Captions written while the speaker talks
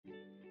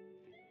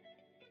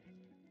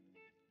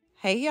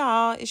Hey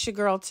y'all, it's your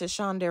girl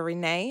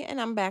Tashondarenae, and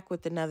I'm back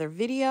with another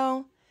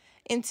video.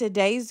 In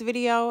today's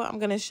video, I'm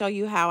going to show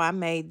you how I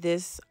made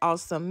this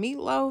awesome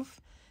meatloaf.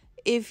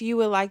 If you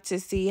would like to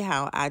see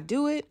how I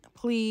do it,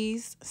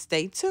 please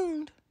stay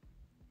tuned.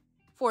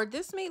 For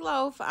this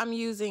meatloaf, I'm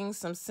using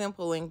some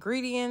simple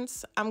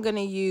ingredients. I'm going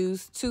to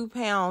use 2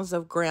 pounds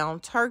of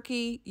ground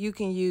turkey. You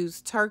can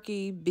use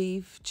turkey,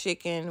 beef,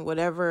 chicken,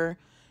 whatever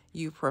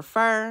you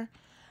prefer.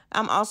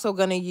 I'm also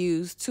going to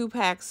use 2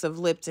 packs of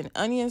Lipton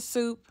Onion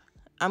Soup.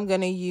 I'm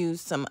going to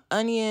use some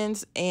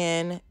onions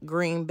and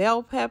green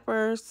bell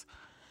peppers,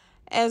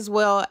 as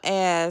well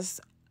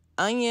as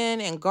onion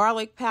and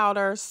garlic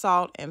powder,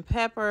 salt and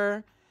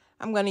pepper.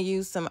 I'm going to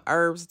use some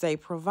herbs de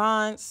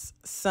Provence,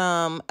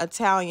 some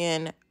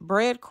Italian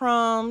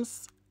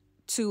breadcrumbs,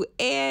 2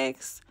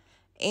 eggs,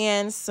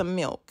 and some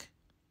milk.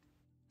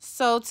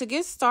 So to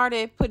get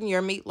started putting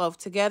your meatloaf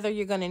together,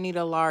 you're going to need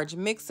a large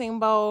mixing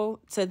bowl.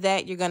 To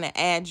that, you're going to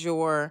add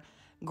your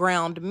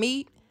ground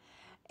meat.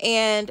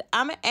 And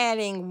I'm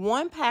adding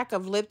 1 pack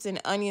of Lipton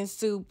onion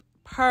soup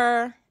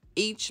per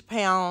each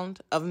pound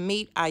of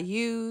meat I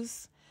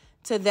use.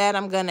 To that,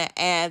 I'm going to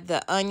add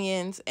the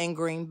onions and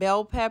green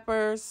bell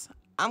peppers.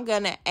 I'm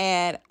going to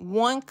add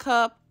 1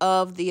 cup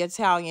of the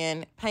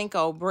Italian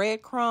panko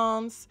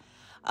breadcrumbs,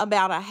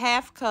 about a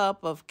 ½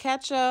 cup of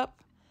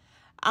ketchup.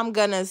 I'm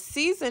going to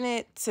season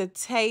it to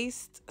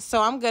taste.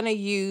 So I'm going to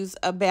use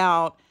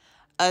about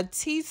a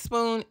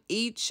teaspoon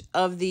each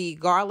of the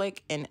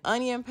garlic and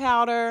onion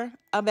powder,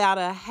 about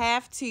a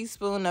 ½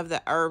 teaspoon of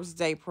the herbs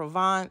de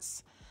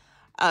Provence,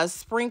 a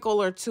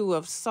sprinkle or 2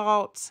 of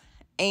salt,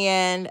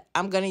 and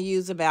I'm going to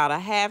use about a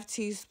 ½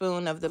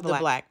 teaspoon of the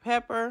black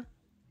pepper.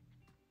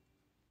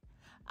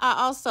 I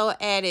also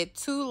added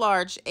 2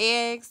 large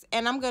eggs,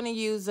 and I'm going to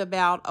use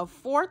about a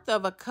 1/4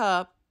 of a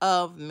cup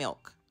of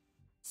milk.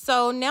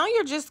 So now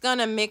you're just going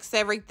to mix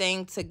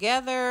everything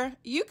together.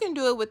 You can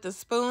do it with a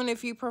spoon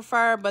if you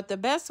prefer, but the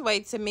best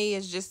way to me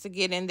is just to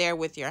get in there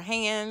with your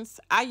hands.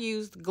 I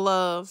used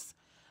gloves,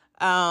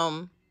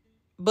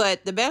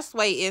 but the best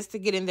way is to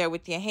get in there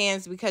with your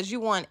hands because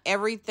you want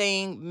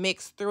everything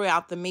mixed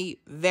throughout the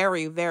meat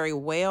very, very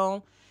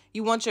well.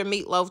 You want your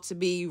meatloaf to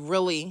be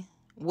really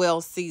well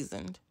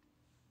seasoned.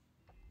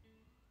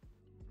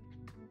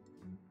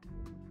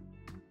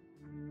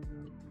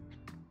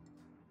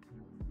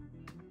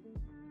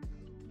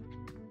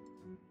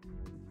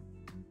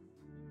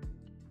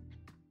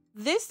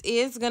 This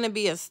is going to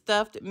be a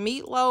stuffed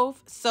meatloaf.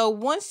 So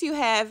once you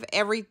have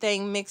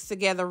everything mixed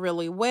together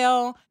really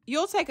well,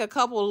 you'll take a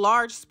couple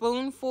large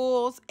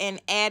spoonfuls and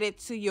add it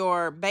to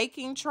your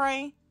baking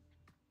tray.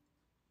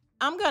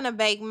 I'm going to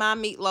bake my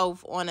meatloaf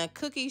on a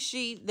cookie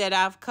sheet that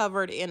I've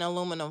covered in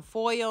aluminum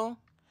foil.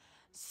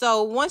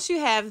 So once you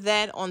have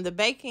that on the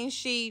baking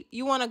sheet,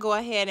 you want to go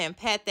ahead and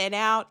pat that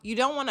out. You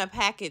don't want to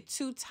pack it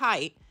too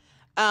tight,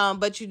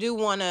 but you do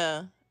want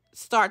to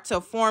start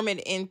to form it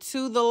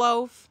into the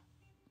loaf.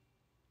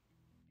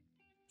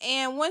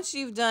 And once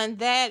you've done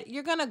that,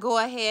 you're going to go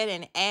ahead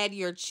and add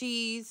your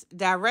cheese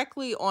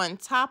directly on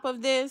top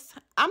of this.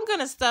 I'm going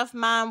to stuff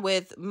mine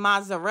with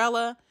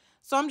mozzarella.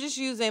 So I'm just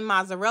using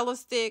mozzarella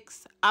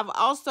sticks. I've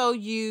also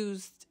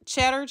used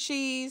cheddar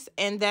cheese,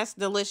 and that's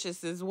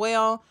delicious as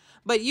well.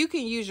 But you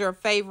can use your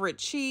favorite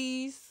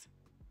cheese.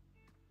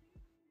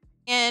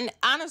 And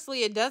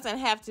honestly, it doesn't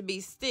have to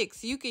be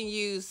sticks. You can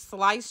use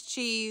sliced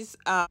cheese.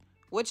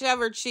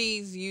 Whichever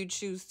cheese you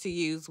choose to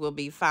use will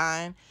be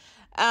fine.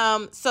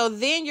 So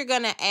then you're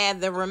going to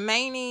add the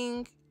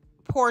remaining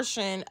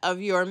portion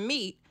of your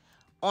meat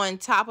on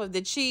top of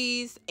the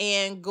cheese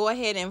and go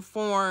ahead and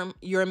form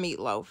your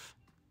meatloaf.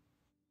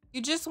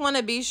 You just want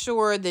to be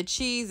sure the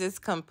cheese is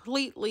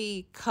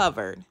completely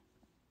covered.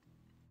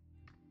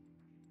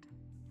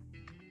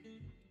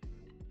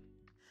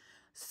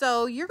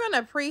 So you're going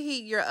to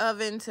preheat your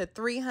oven to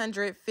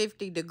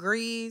 350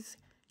 degrees.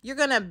 You're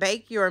going to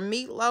bake your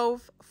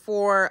meatloaf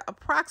for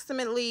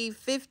approximately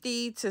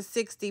 50 to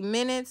 60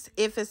 minutes.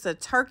 If it's a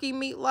turkey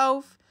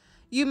meatloaf,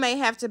 you may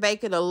have to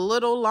bake it a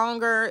little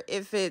longer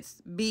if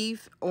it's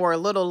beef or a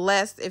little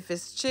less if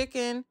it's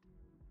chicken.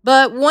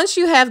 But once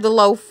you have the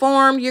loaf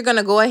formed, you're going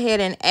to go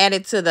ahead and add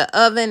it to the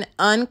oven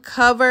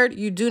uncovered.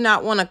 You do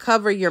not want to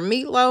cover your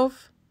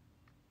meatloaf.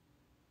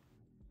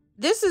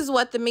 This is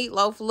what the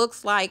meatloaf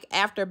looks like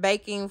after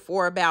baking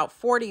for about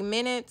 40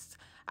 minutes.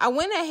 I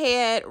went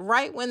ahead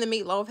right when the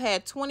meatloaf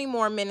had 20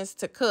 more minutes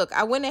to cook.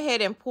 I went ahead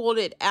and pulled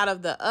it out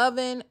of the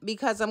oven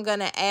because I'm going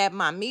to add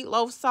my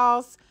meatloaf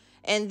sauce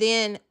and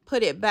then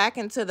put it back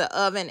into the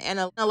oven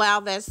and allow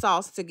that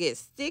sauce to get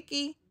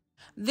sticky.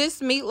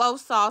 This meatloaf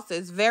sauce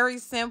is very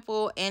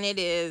simple and it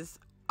is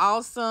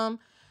awesome.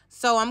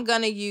 So I'm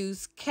going to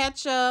use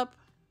ketchup,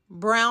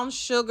 brown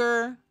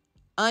sugar,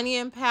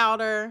 onion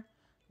powder,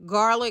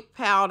 garlic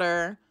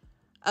powder,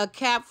 a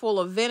capful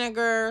of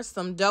vinegar,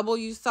 some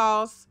W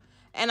sauce,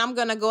 and I'm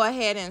going to go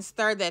ahead and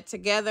stir that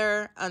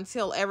together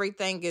until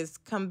everything is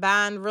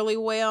combined really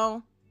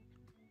well.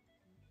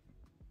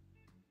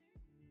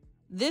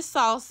 This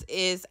sauce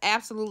is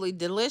absolutely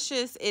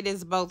delicious. It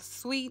is both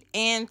sweet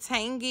and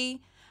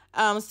tangy.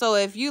 So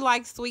if you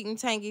like sweet and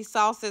tangy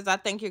sauces, I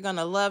think you're going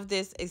to love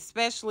this,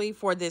 especially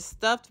for this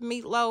stuffed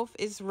meatloaf.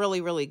 It's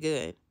really, really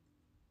good.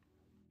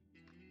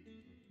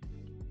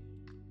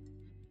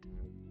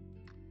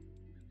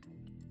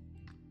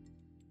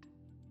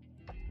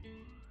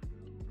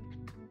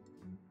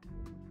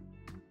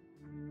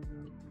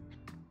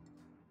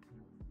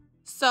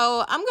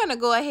 So I'm going to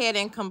go ahead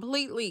and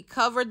completely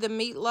cover the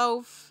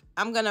meatloaf.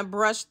 I'm going to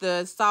brush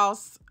the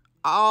sauce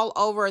all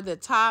over the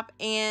top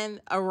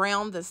and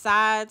around the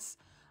sides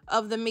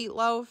of the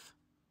meatloaf.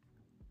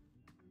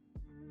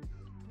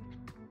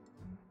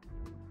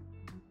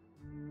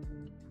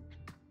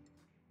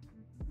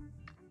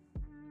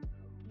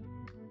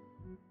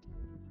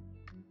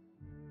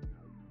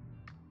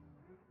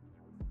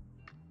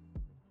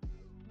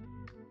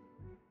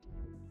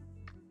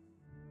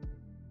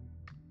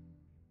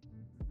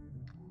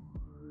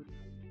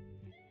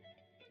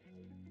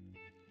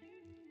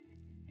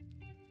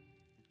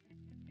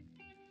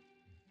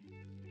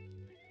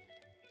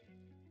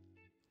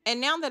 And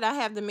now that I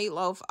have the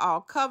meatloaf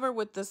all covered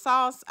with the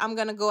sauce, I'm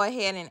going to go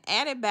ahead and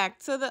add it back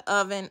to the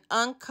oven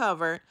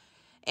uncovered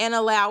and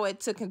allow it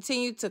to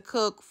continue to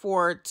cook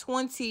for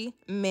 20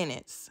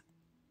 minutes.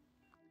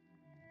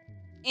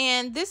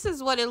 And this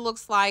is what it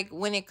looks like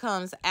when it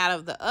comes out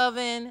of the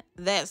oven.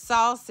 That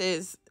sauce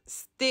is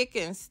thick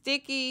and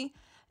sticky,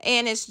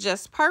 and it's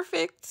just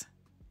perfect.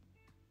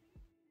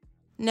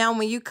 Now,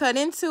 when you cut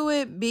into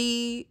it,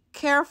 be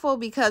careful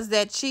because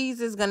that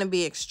cheese is going to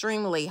be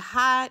extremely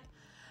hot.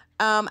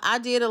 I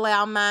did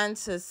allow mine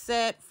to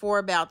set for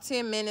about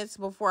 10 minutes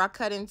before I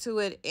cut into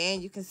it,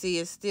 and you can see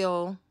it's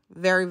still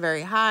very,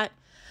 very hot.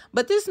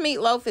 But this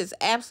meatloaf is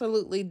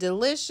absolutely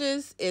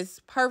delicious. It's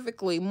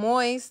perfectly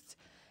moist,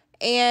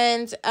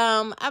 and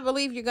I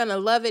believe you're going to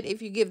love it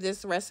if you give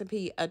this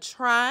recipe a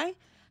try.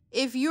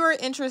 If you're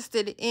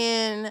interested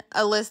in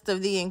a list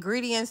of the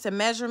ingredients and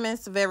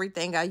measurements of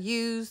everything I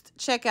used,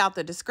 check out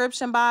the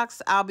description box.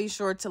 I'll be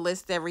sure to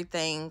list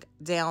everything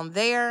down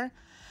there.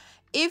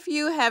 If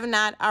you have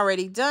not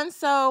already done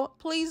so,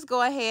 please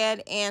go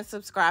ahead and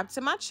subscribe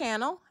to my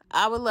channel.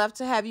 I would love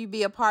to have you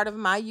be a part of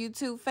my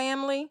YouTube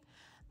family.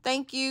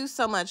 Thank you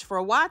so much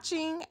for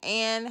watching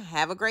and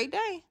have a great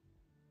day.